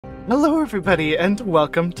Hello everybody and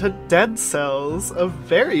welcome to Dead Cells, a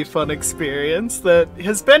very fun experience that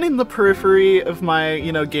has been in the periphery of my,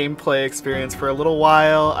 gameplay experience for a little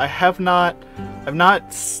while. I've not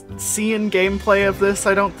seen gameplay of this,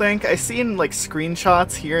 I don't think. I've seen like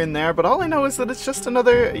screenshots here and there, but all I know is that it's just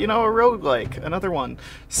another, a roguelike, another one.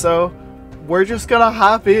 So we're just gonna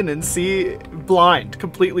hop in and see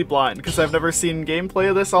completely blind, because I've never seen gameplay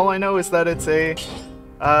of this. All I know is that it's a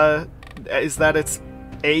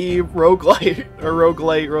roguelite, or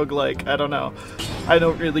roguelike, I don't know. I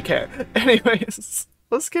don't really care. Anyways,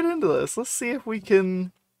 let's get into this. Let's see if we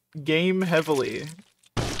can game heavily.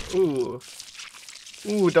 Ooh,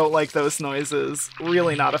 don't like those noises.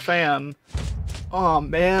 Really not a fan. Oh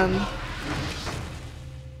man.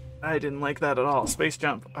 I didn't like that at all. Space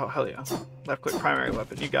jump. Oh, hell yeah. Left click primary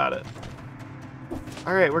weapon, you got it.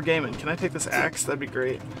 Alright, we're gaming. Can I take this axe? That'd be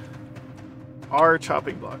great. R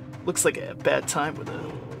chopping block. Looks like I had a bad time with it.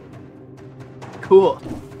 Cool.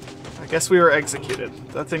 I guess we were executed.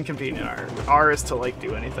 That's inconvenient. R is to, like,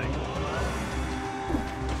 do anything.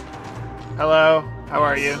 Hello? How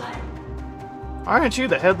are you? Aren't you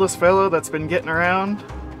the headless fellow that's been getting around?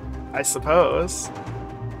 I suppose.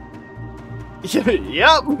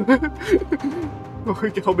 Yep!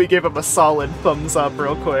 We gave him a solid thumbs up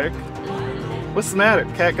real quick. What's the matter?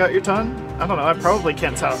 Cat got your tongue? I don't know, I probably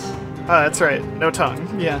can't tell. Ah, that's right. No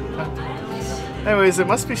tongue. Yeah. Anyways, it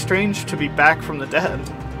must be strange to be back from the dead.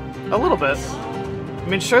 A little bit. I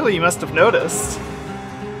mean, surely you must have noticed.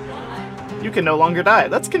 You can no longer die.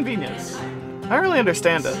 That's convenient. I don't really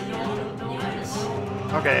understand it.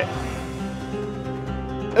 Okay.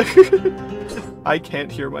 I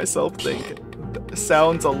can't hear myself think.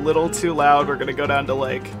 Sounds a little too loud. We're gonna go down to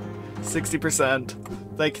like 60%.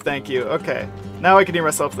 Thank you. Okay. Now I can hear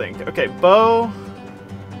myself think. Okay, bow.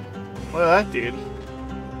 Look at that dude.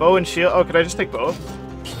 Bow and shield. Oh, could I just take both?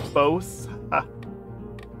 Both? Oh,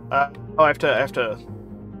 I have to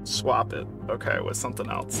swap it. Okay, with something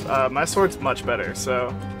else. My sword's much better,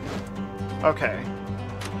 so. Okay.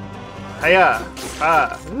 Hiya!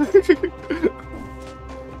 Ah.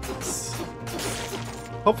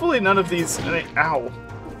 Hopefully none of these. Ow.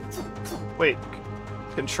 Wait.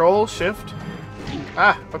 Control, shift.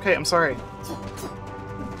 Ah, okay, I'm sorry.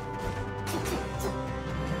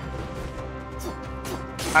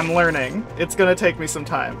 I'm learning. It's gonna take me some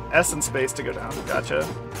time. S and space to go down. Gotcha.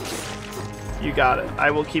 You got it. I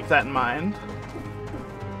will keep that in mind.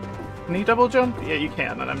 Can you double jump? Yeah, you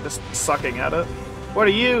can, and I'm just sucking at it. What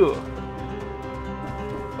are you?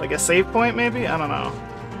 Like a save point, maybe? I don't know.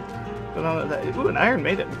 Ooh, an Iron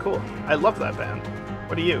Maiden. Cool. I love that band.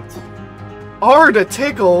 What are you? R to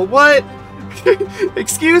tickle? What?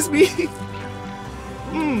 Excuse me?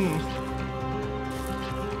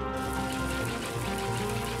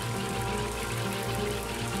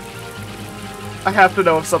 I have to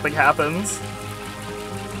know if something happens.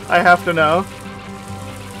 I have to know.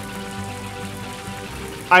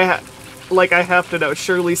 I have to know.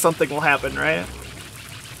 Surely something will happen, right?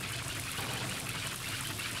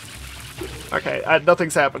 Okay,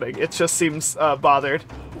 nothing's happening. It just seems bothered,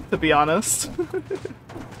 to be honest.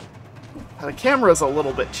 The camera's a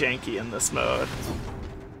little bit janky in this mode.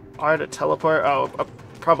 R to teleport? Oh,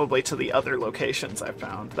 probably to the other locations I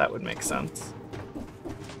found. That would make sense.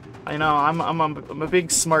 I know, I'm a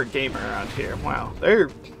big smart gamer around here. Wow,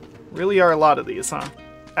 there really are a lot of these, huh?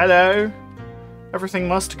 Hello? Everything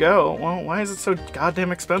must go. Well, why is it so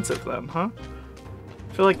goddamn expensive then, huh?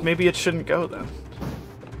 I feel like maybe it shouldn't go then.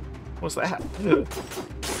 What's that?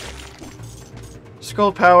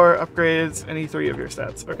 Scroll power upgrades any 3 of your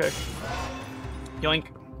stats. Okay. Yoink.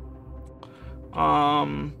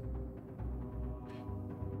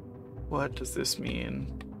 What does this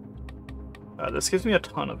mean? This gives me a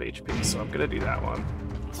ton of HP, so I'm gonna do that one.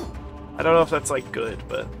 I don't know if that's like good,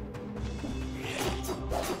 but...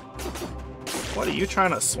 What are you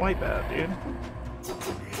trying to swipe at, dude?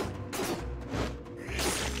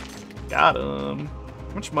 Got him.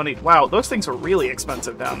 How much money? Wow, those things were really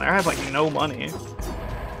expensive down there. I have like no money.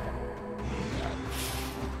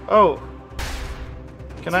 Oh.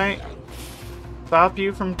 Can I stop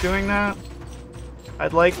you from doing that?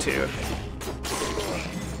 I'd like to.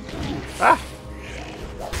 Ah!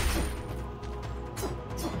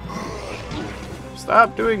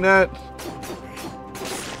 Stop doing that.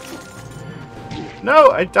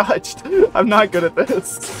 No, I dodged. I'm not good at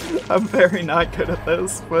this. I'm very not good at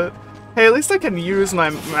this, but hey, at least I can use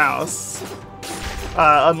my mouse.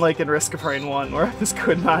 Unlike in Risk of Rain 1, where I just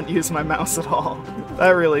could not use my mouse at all.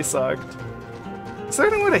 That really sucked. Is there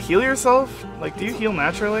any way to heal yourself? Like, do you heal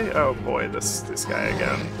naturally? Oh boy, this guy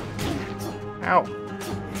again. Ow.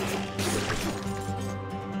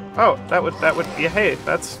 Oh, that would yeah, hey,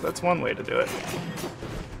 that's one way to do it.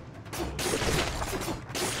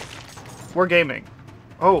 We're gaming.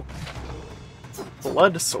 Oh.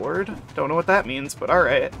 Blood sword? Don't know what that means, but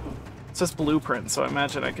alright. It says blueprint, so I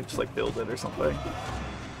imagine I could just like build it or something.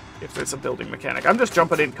 If there's a building mechanic. I'm just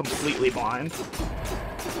jumping in completely blind.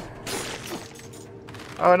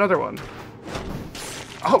 Oh, another one.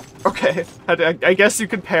 Oh, okay. I guess you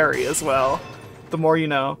could parry as well. The more you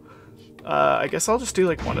know. I guess I'll just do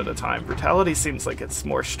like one at a time. Brutality seems like it's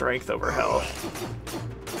more strength over health.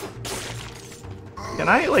 Can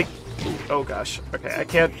I like... Oh gosh. Okay, I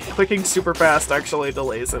can't... Clicking super fast actually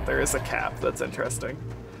delays it. There is a cap. That's interesting.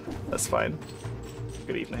 That's fine.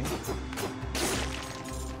 Good evening.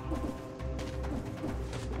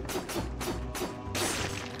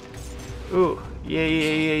 Ooh.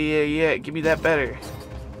 Yeah. Give me that better.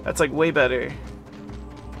 That's like way better.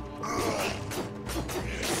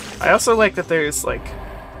 I also like that there's like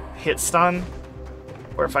hit stun,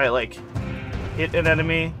 where if I like hit an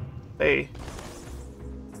enemy, they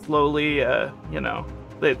slowly, you know,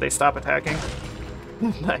 they stop attacking.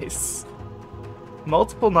 Nice.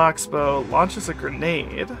 Multiple Nox bow launches a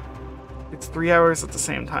grenade. It's 3 hours at the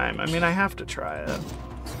same time. I mean, I have to try it.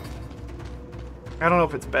 I don't know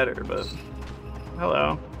if it's better, but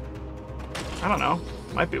hello. I don't know.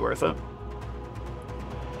 Might be worth it.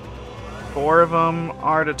 4 of them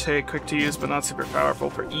are to take, quick to use, but not super powerful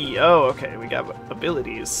for E. Oh, okay, we got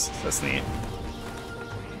abilities. That's neat.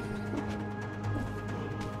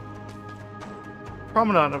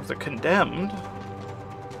 Promenade of the Condemned.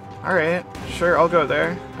 Alright, sure, I'll go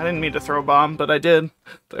there. I didn't mean to throw a bomb, but I did.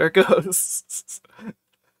 There it goes.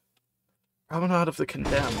 Promenade of the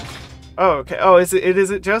Condemned. Oh, okay. Oh, is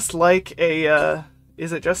it just like a,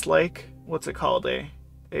 is it just like, what's it called? A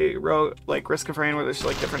row, like Risk of Rain, where there's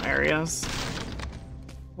like different areas?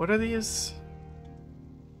 What are these?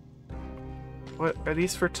 What, are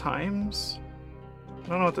these for times? I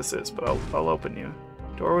don't know what this is, but I'll open you.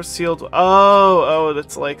 Door was sealed. Oh,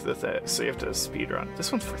 that's like the thing. So you have to speedrun.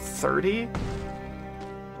 This one's for 30?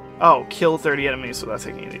 Oh, kill 30 enemies without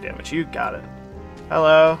taking any damage. You got it.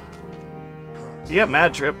 Hello. You got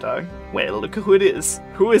mad trip, dog. Well, look who it is.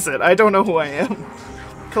 Who is it? I don't know who I am.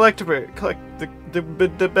 Collectible.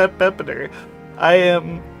 I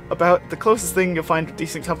am about the closest thing you'll find to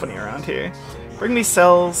decent company around here. Bring me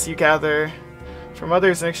cells you gather from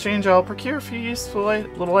others. In exchange, I'll procure a few useful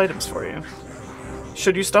little items for you.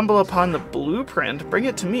 Should you stumble upon the blueprint, bring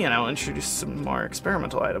it to me and I'll introduce some more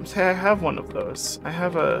experimental items. Hey, I have one of those. I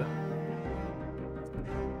have a...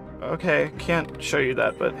 Okay, can't show you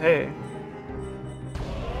that, but hey.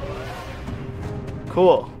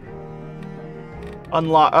 Cool.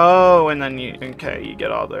 Unlock. Oh, and then you... Okay, you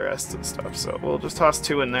get all the rest of the stuff. So we'll just toss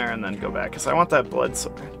 2 in there and then go back, because I want that blood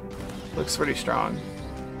sword. Looks pretty strong.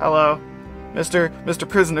 Hello. Mr.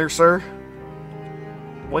 Prisoner, sir.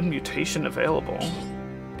 One mutation available.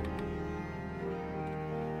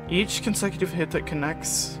 Each consecutive hit that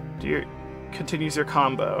connects to your... continues your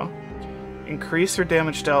combo. Increase your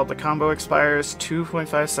damage dealt. The combo expires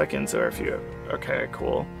 2.5 seconds or if you... Okay,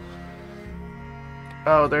 cool.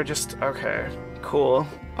 Oh, they're just... Okay, cool.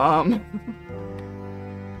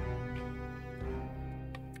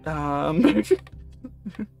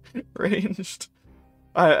 Ranged.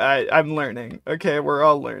 I'm learning. Okay, we're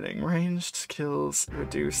all learning. Ranged skills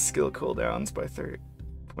reduce skill cooldowns by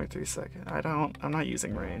 3.3 seconds. I'm not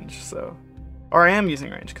using range, so... Or I am using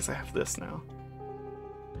range, because I have this now.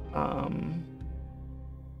 I'm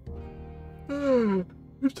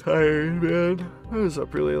tired, man. I was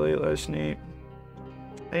up really late last night.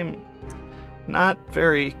 I'm not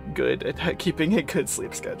very good at keeping a good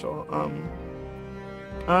sleep schedule.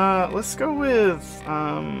 Let's go with,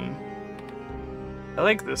 I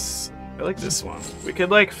like this one. We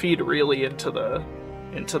could, like, feed really into the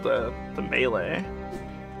melee.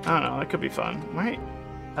 I don't know, it could be fun. Right?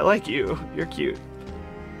 I like you. You're cute.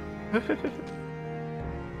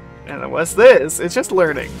 And then what's this? It's just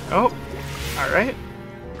learning. Oh, alright.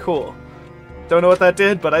 Cool. Don't know what that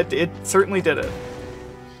did, but it certainly did it.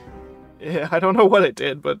 Yeah, I don't know what it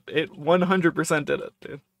did, but it 100% did it,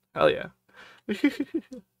 dude. Hell yeah.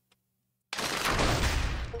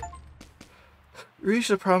 Reach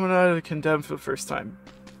the Promenade of the Condemned for the first time.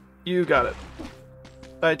 You got it.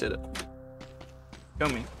 I did it. Show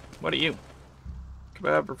me. What are you?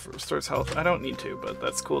 Kebab restores health. I don't need to, but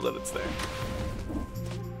that's cool that it's there.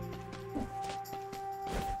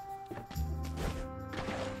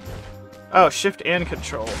 Oh, shift and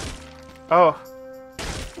control. Oh.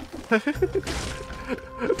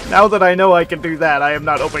 Now that I know I can do that, I am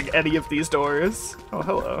not opening any of these doors. Oh,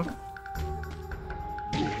 hello.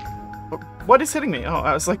 What is hitting me? Oh,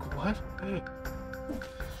 I was like, what?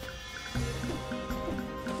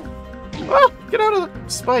 Oh, get out of the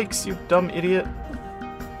spikes, you dumb idiot.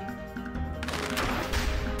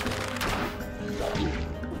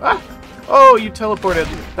 Ah! Oh, you teleported.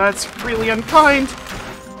 That's really unkind.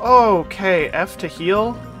 Okay, F to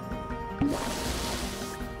heal.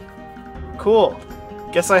 Cool.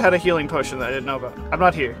 Guess I had a healing potion that I didn't know about. I'm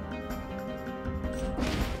not here.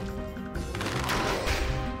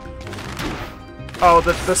 Oh,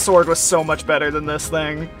 the sword was so much better than this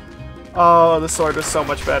thing. Oh, the sword was so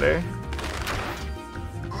much better.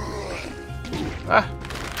 Ah.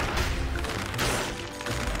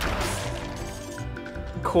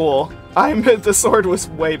 Cool. The sword was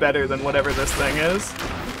way better than whatever this thing is.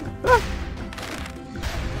 Ah.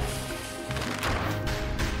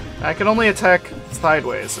 I can only attack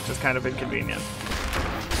sideways, which is kind of inconvenient.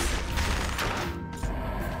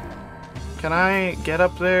 Can I get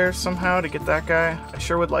up there somehow to get that guy? I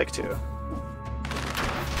sure would like to.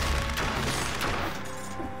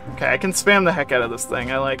 Okay, I can spam the heck out of this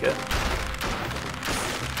thing. I like it.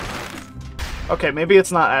 Okay, maybe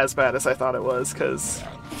it's not as bad as I thought it was, because...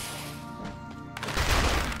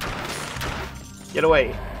 Get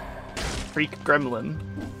away. Freak gremlin.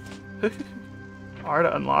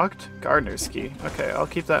 Arta unlocked? Gardener's key. Okay, I'll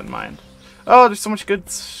keep that in mind. Oh, there's so much good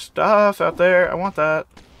stuff out there. I want that.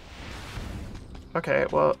 Okay,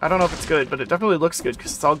 well, I don't know if it's good, but it definitely looks good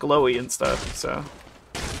because it's all glowy and stuff, so...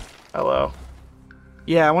 Hello.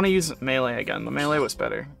 Yeah, I want to use melee again. The melee was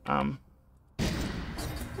better. Yeah,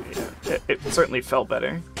 it certainly felt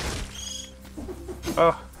better.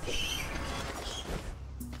 Oh.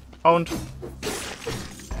 Owned.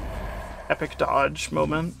 Epic dodge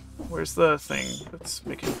moment. Where's the thing that's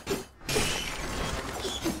making...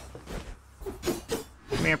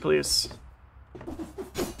 Come here, please.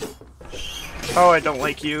 Oh, I don't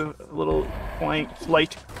like you, little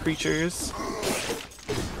light creatures.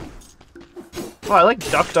 Oh, I like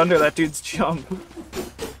ducked under that dude's jump.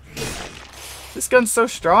 This gun's so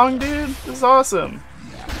strong, dude. This is awesome.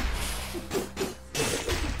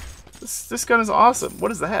 This gun is awesome.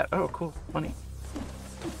 What is that? Oh, cool. Money.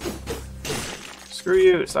 Screw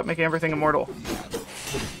you. Stop making everything immortal.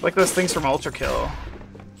 Like those things from Ultra Kill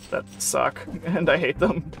that suck, and I hate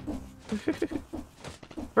them.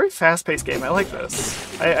 Very fast-paced game. I like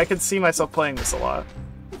this. I can see myself playing this a lot.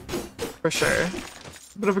 For sure.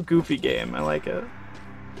 A bit of a goofy game. I like it.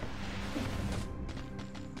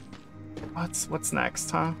 What's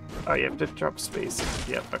next, huh? Oh, you have to drop space.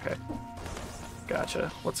 Yep, okay. Gotcha.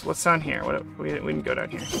 What's down here? We can go down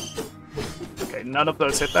here. Okay, none of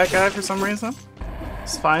those hit that guy for some reason.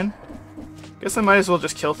 It's fine. Guess I might as well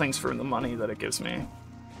just kill things for the money that it gives me.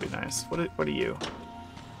 Be nice. What are you?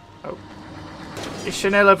 Oh. It's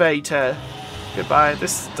an elevator. Goodbye.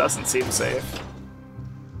 This doesn't seem safe.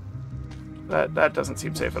 That doesn't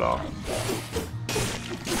seem safe at all.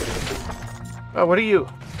 Oh, what are you?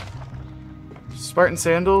 Spartan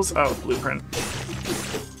sandals? Oh, blueprint.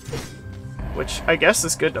 Which I guess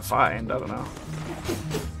is good to find. I don't know.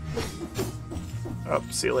 Oh,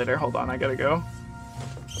 see you later. Hold on, I gotta go.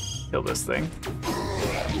 Kill this thing.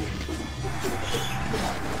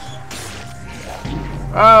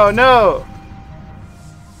 Oh no!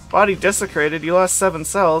 Body desecrated. You lost 7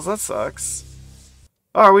 cells. That sucks.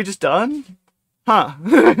 Oh, are we just done? Huh.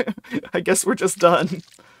 I guess we're just done.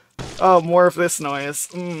 Oh, more of this noise.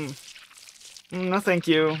 No, thank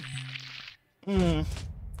you.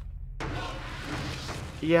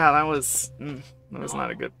 Yeah, that was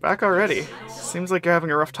not a good... Back already. Seems like you're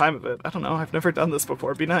having a rough time of it. I don't know, I've never done this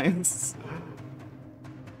before. Be nice.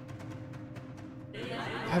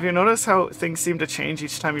 Have you noticed how things seem to change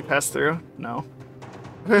each time you pass through? No.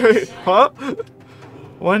 Huh?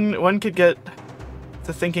 One could get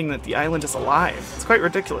to thinking that the island is alive. It's quite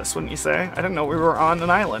ridiculous, wouldn't you say? I didn't know we were on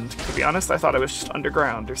an island. To be honest, I thought it was just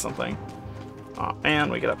underground or something. Aw,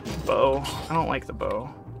 man, we get a bow. I don't like the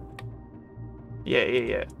bow.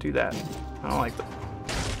 Yeah. Do that. I don't like the...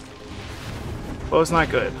 Bow's not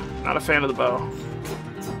good. Not a fan of the bow.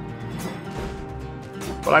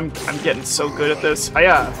 But I'm getting so good at this.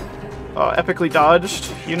 Hiya! Oh, epically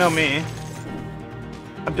dodged. You know me.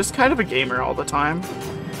 I'm just kind of a gamer all the time.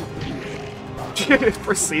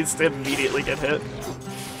 Proceeds to immediately get hit.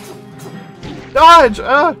 Dodge!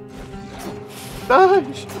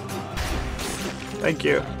 Dodge! Thank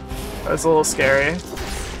you. That was a little scary.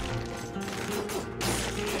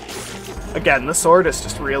 Again, the sword is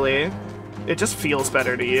just really... It just feels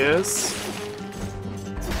better to use.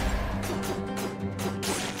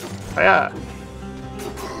 Yeah.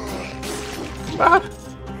 Ah!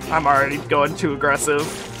 I'm already going too aggressive.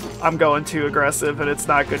 I'm going too aggressive and it's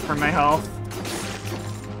not good for my health.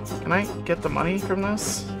 Can I get the money from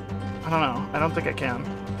this? I don't know. I don't think I can.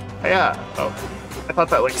 Oh, yeah. Oh. I thought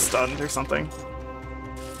that, like, stunned or something.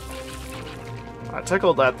 I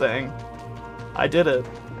tickled that thing. I did it.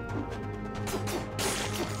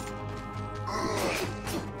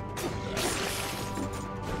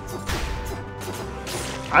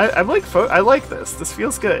 I like this. This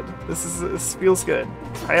feels good. This feels good.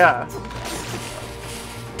 Oh, yeah.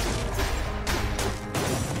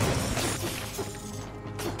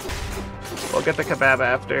 We'll get the kebab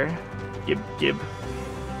after. Gib.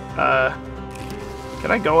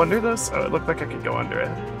 Can I go under this? Oh, it looked like I could go under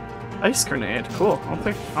it. Ice grenade. Cool.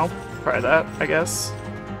 I'll try that, I guess.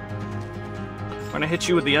 I'm gonna hit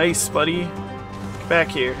you with the ice, buddy. Get back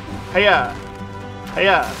here. Hiya!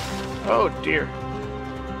 Hiya! Oh, dear.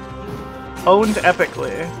 Owned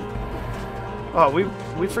epically. Oh, we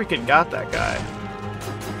freaking got that guy.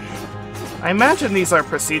 I imagine these are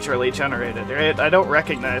procedurally generated, right? I don't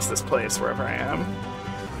recognize this place wherever I am.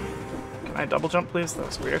 Can I double jump, please? That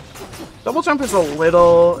was weird. Double jump is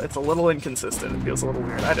it's a little inconsistent. It feels a little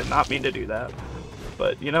weird. I did not mean to do that.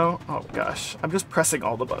 But, you know, oh gosh. I'm just pressing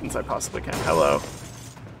all the buttons I possibly can. Hello.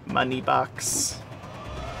 Money box.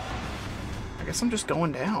 I guess I'm just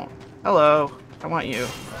going down. Hello. I want you.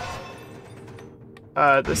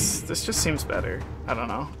 This just seems better. I don't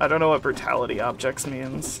know. I don't know what brutality objects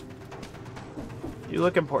means. You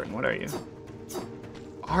look important. What are you?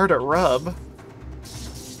 R to rub?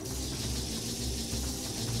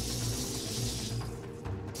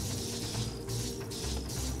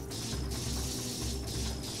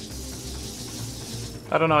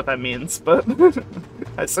 I don't know what that means, but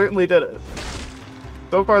I certainly did it.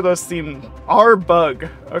 So far those seem... R-bug.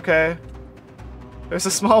 Okay. There's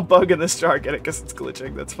a small bug in this jar. Get it? Because it's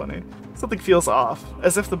glitching. That's funny. Something feels off.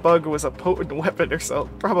 As if the bug was a potent weapon or so.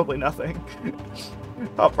 Probably nothing.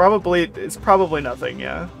 It's probably nothing,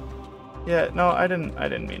 yeah. Yeah, no, I didn't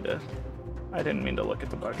mean to look at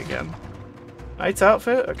the bug again. Knight's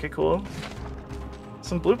outfit? Okay, cool.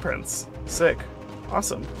 Some blueprints. Sick.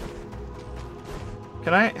 Awesome.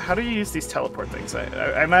 How do you use these teleport things?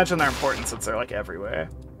 I imagine they're important since they're like everywhere.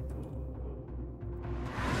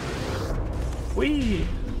 Whee!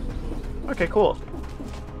 Okay, cool.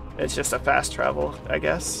 It's just a fast travel, I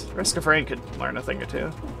guess. Risk of Rain could learn a thing or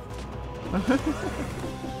two.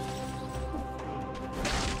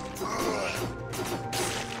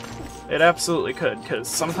 It absolutely could, because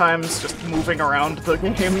sometimes just moving around the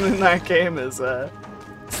game in that game is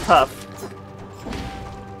it's tough.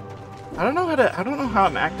 I don't know how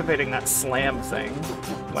I'm activating that slam thing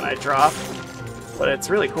when I drop, but it's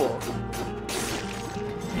really cool.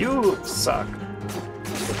 You suck.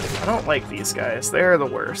 I don't like these guys. They're the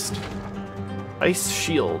worst. Ice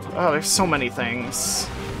shield. Oh, there's so many things.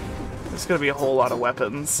 There's gonna be a whole lot of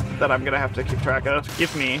weapons that I'm gonna have to keep track of.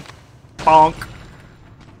 Give me. Bonk.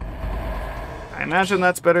 I imagine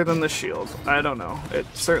that's better than the shield. I don't know. It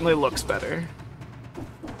certainly looks better.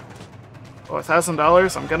 Oh,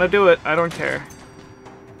 $1,000? I'm gonna do it. I don't care.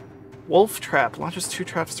 Wolf trap. Launches 2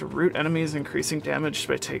 traps to root enemies, increasing damage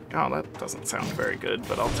by Oh, that doesn't sound very good,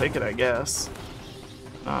 but I'll take it, I guess.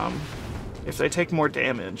 If they take more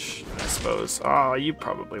damage, I suppose. Oh, you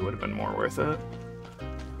probably would have been more worth it.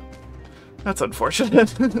 That's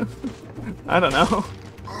unfortunate. I don't know.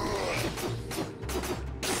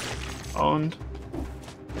 Owned.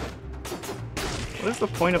 What is the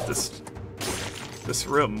point of this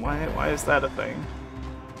room? Why is that a thing?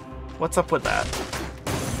 What's up with that?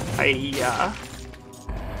 Hiya.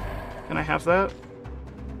 Can I have that?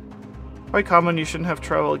 Quite common, you shouldn't have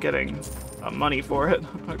trouble getting money for it.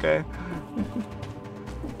 Okay.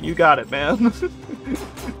 You got it, man.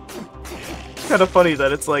 Kind of funny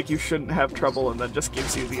that it's like you shouldn't have trouble and then just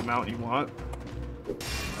gives you the amount you want.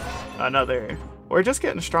 Another. We're just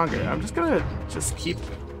getting stronger. I'm just gonna keep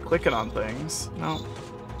clicking on things. No.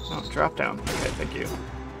 No, drop down. Okay, thank you.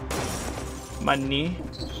 Money.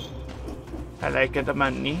 I like the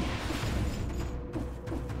money.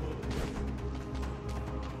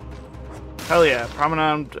 Hell yeah,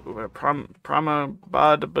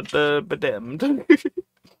 Pramabad-bademmed.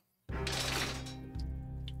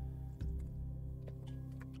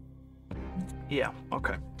 Yeah,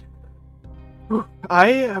 okay. I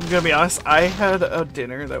am gonna be honest, I had a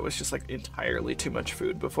dinner that was just like entirely too much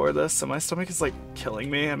food before this, so my stomach is like killing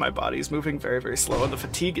me and my body's moving very, very slow and the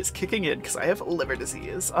fatigue is kicking in because I have liver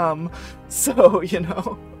disease. So, you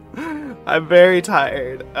know, I'm very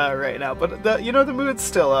tired right now, but the mood's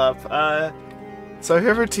still up. So if you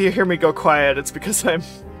ever hear me go quiet, it's because I'm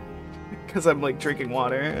like drinking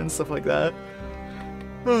water and stuff like that.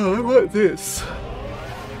 Oh, I want this.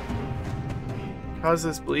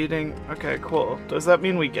 Causes bleeding. Okay, cool. Does that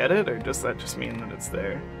mean we get it, or does that just mean that it's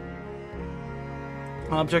there?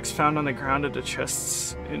 Objects found on the ground into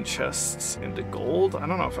chests into gold? I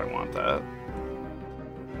don't know if I want that.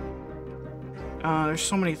 There's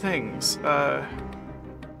so many things.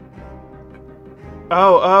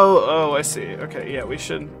 Oh, I see. Okay, yeah, we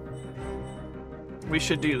should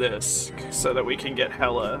do this so that we can get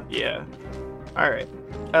hella, yeah. Alright,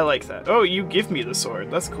 I like that. Oh, you give me the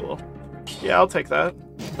sword, that's cool. Yeah, I'll take that.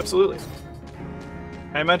 Absolutely.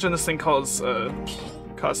 I imagine this thing causes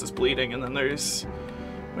bleeding, and then there's...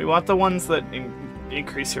 We want the ones that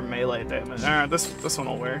increase your melee damage. Alright, this one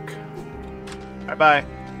will work. Alright, bye.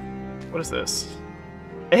 What is this?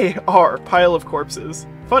 AR, pile of corpses.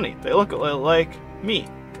 Funny, they look like me.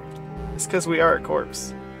 It's because we are a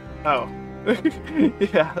corpse. Oh.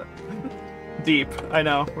 Yeah. Deep, I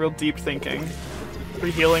know. Real deep thinking.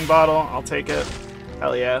 Free healing bottle, I'll take it.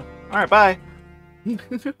 Hell yeah. Alright, bye!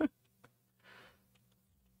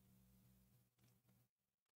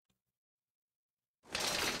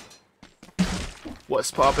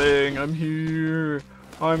 What's popping? I'm here!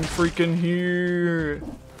 I'm freaking here!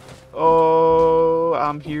 Oh,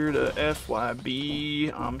 I'm here to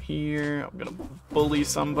FYB. I'm here. I'm gonna bully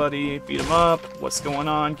somebody, beat him up. What's going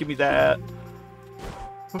on? Give me that.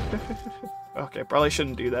 Okay, probably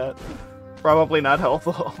shouldn't do that. Probably not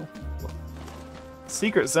helpful.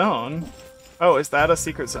 Secret zone? Oh, is that a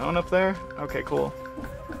secret zone up there? Okay, cool.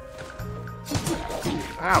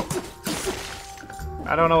 Ow.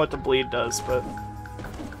 I don't know what the bleed does, but...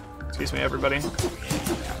 Excuse me, everybody.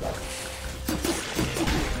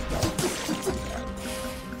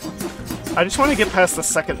 I just want to get past the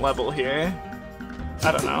second level here.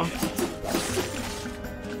 I don't know.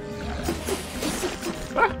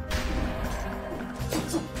 Ah.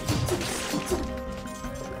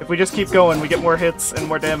 If we just keep going, we get more hits and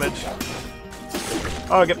more damage.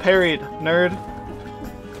 Oh, I get parried, nerd.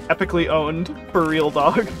 Epically owned, for real,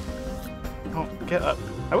 dog. Oh, get up.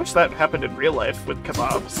 I wish that happened in real life with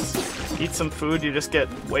kebabs. Eat some food, you just get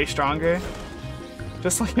way stronger.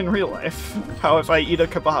 Just like in real life. How if I eat a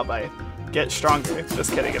kebab, I get stronger.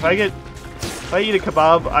 Just kidding. If I eat a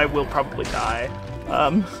kebab, I will probably die.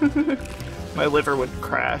 My liver would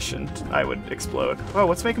crash and I would explode. Oh,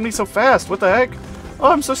 what's making me so fast? What the heck?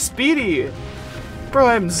 Oh, I'm so speedy! Bro,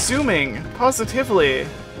 I'm zooming! Positively!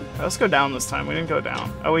 Let's go down this time. We didn't go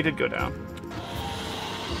down. Oh, we did go down.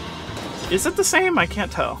 Is it the same? I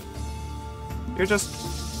can't tell. You're just...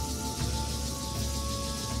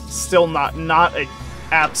 Still not an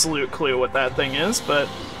absolute clue what that thing is, but...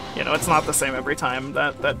 You know, it's not the same every time.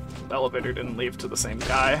 That elevator didn't lead to the same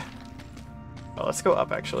guy. Oh, let's go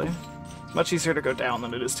up, actually. It's much easier to go down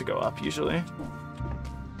than it is to go up, usually.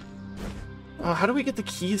 Oh, how do we get the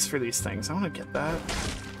keys for these things? I want to get that.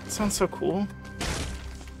 That sounds so cool.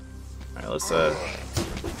 Alright, let's,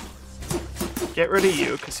 get rid of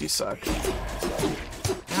you, because you suck.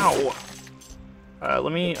 Ow!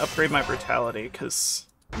 Let me upgrade my brutality, because...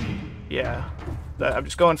 Yeah. I'm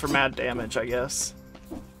just going for mad damage, I guess.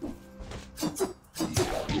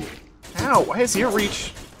 Ow! Why is your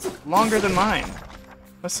reach longer than mine?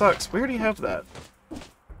 That sucks. We already have that.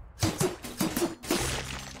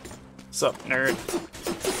 Sup, nerd?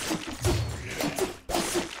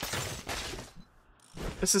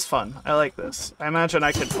 This is fun. I like this. I imagine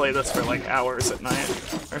I could play this for like hours at night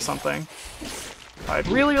or something. I'd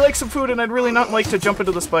really like some food and I'd really not like to jump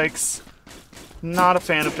into the spikes. Not a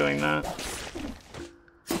fan of doing that.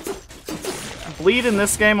 Bleed in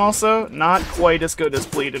this game also, not quite as good as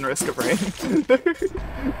Bleed in Risk of Rain.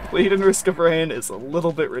 Bleed in Risk of Rain is a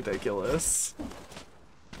little bit ridiculous.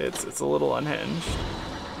 It's a little unhinged.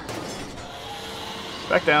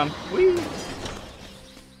 Back down. Whee!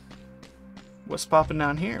 What's popping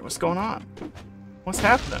down here? What's going on? What's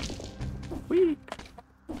happening? Whee!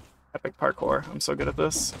 Epic parkour. I'm so good at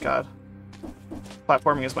this. God.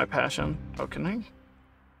 Platforming is my passion. Oh, can I?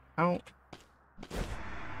 Oh.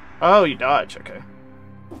 Oh, you dodge. Okay.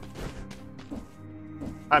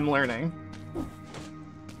 I'm learning.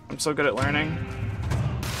 I'm so good at learning.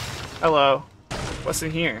 Hello. What's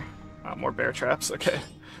in here? Oh, more bear traps. Okay.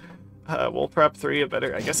 Wool prep 3,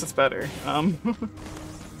 I guess it's better.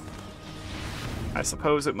 I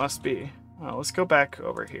suppose it must be. Let's go back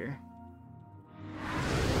over here.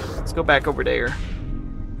 Let's go back over there.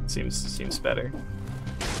 Seems better.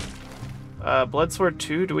 Bloodsword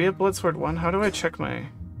 2? Do we have Bloodsword 1? How do I check my...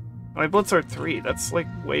 Oh, my Bloodsword 3. That's, like,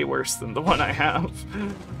 way worse than the one I have.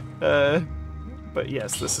 But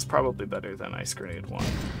yes, this is probably better than Ice Grenade 1.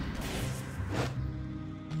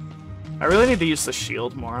 I really need to use the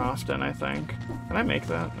shield more often, I think. Can I make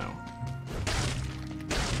that? No.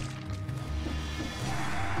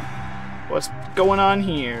 What's going on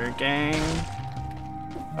here, gang?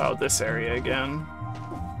 Oh, this area again.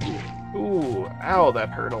 Ooh, ow, that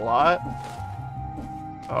hurt a lot.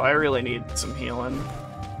 Oh, I really need some healing.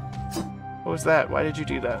 What was that? Why did you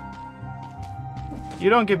do that? You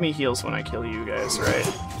don't give me heals when I kill you guys, right?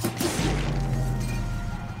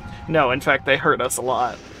 No, in fact, they hurt us a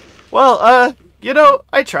lot. Well, you know,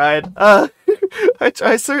 I tried. I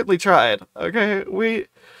certainly tried. Okay,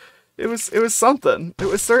 it was something. It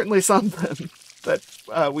was certainly something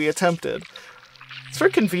that we attempted. It's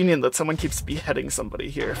very convenient that someone keeps beheading somebody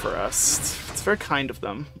here for us. It's very kind of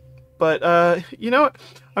them. But, you know what?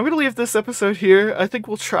 I'm gonna leave this episode here. I think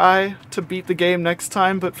we'll try to beat the game next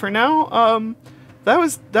time, but for now, that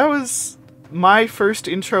was my first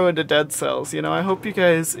intro into Dead Cells. You know, I hope you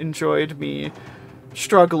guys enjoyed me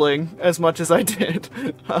struggling as much as I did.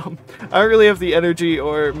 I don't really have the energy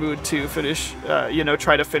or mood to finish, you know,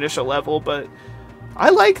 try to finish a level, but I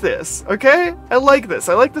like this, okay? I like this.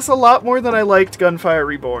 I like this a lot more than I liked Gunfire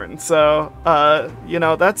Reborn, so, you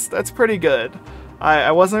know, that's pretty good.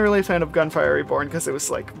 I wasn't really a fan of Gunfire Reborn because it was,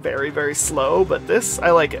 like, very, very slow, but this,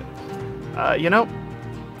 I like it. You know?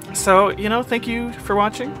 So, you know, thank you for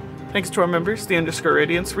watching. Thanks to our members, the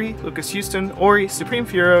 _Radiance, Ree, Lucas Houston, Ori, Supreme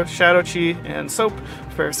Furo, Shadow Chi, and Soap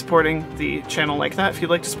for supporting the channel like that. If you'd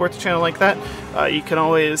like to support the channel like that, you can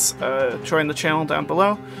always join the channel down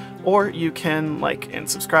below, or you can like and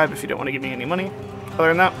subscribe if you don't want to give me any money. Other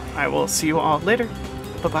than that, I will see you all later.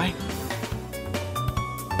 Bye-bye.